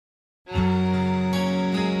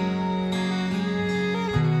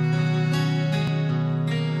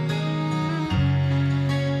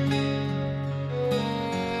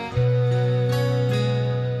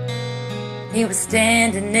He was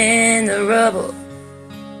standing in the rubble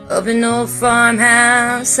of an old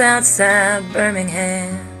farmhouse outside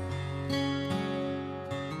Birmingham.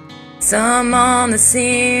 Some on the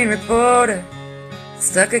scene reporter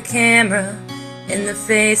stuck a camera in the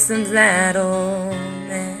face of that old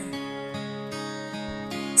man.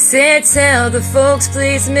 Said, "Tell the folks,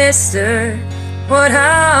 please, mister, what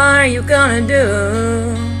are you gonna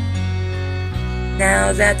do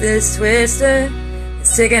now that this twister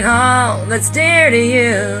is taking all that's dear to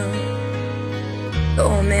you?" The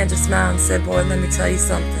old man just smiled and said, "Boy, let me tell you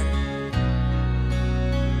something.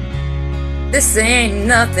 This ain't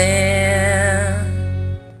nothing."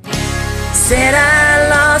 Said, "I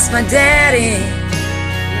lost my daddy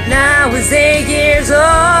when I was 8 years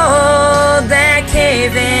old. That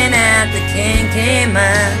cave-in at the King came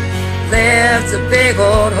out, left a big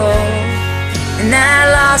old hole. And I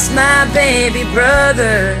lost my baby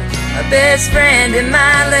brother, my best friend in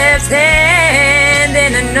my left hand,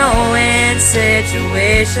 in a no-win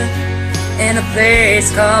situation in a place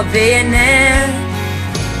called Vietnam.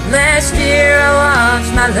 Last year I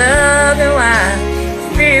watched my loving wife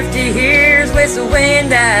 50 years waste away and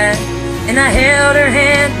die, and I held her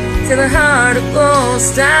hand till her heart of gold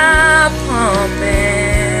stopped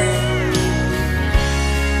pumping.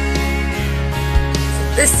 So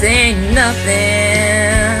this ain't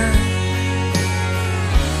nothing."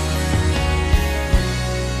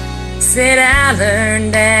 Said, "I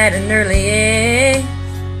learned at an early age,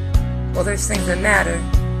 well, there's things that matter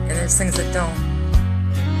and there's things that don't.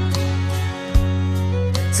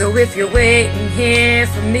 So if you're waiting here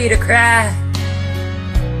for me to cry,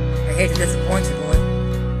 I hate to disappoint you, boy,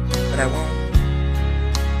 but I won't."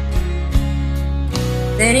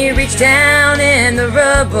 Then he reached down in the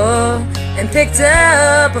rubble and picked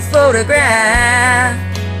up a photograph,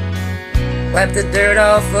 wiped the dirt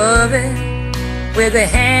off of it with a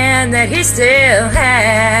hand that he still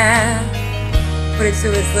had, put it to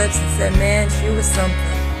his lips and said, "Man, she was something.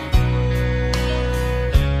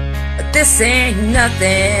 This ain't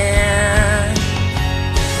nothing."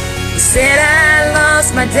 He said, "I lost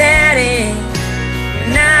my daddy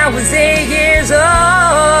when I was 8 years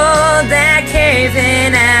old. That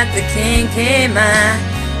cave-in at the King came out,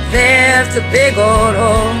 left a big old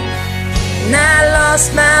hole. And I lost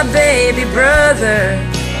my baby brother,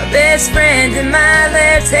 my best friend in my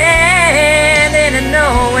left hand, in a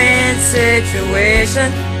no-win situation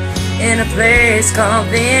in a place called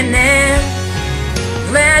Vietnam.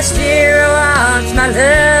 Last year I watched my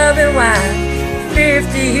loving wife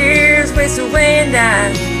 50 years waste away and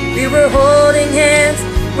die. We were holding hands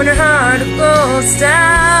when her heart of gold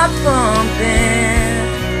stopped pumping.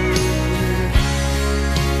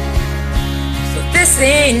 So this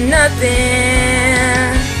ain't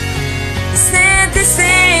nothing." He said, "This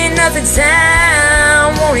ain't nothing,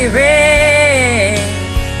 time won't erase.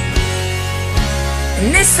 And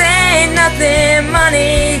this ain't nothing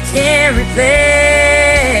money can't replace."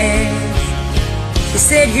 He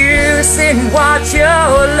said, "You sit and watch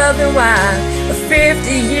your loving wife for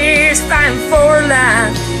 50 years fighting for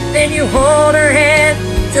life. Then you hold her hand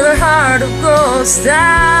till her heart of gold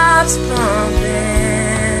stops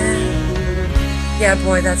pumping." Yeah,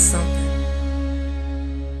 boy, that's something.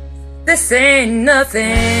 This ain't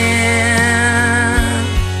nothing.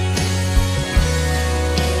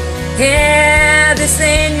 Yeah, this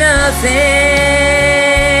ain't nothing.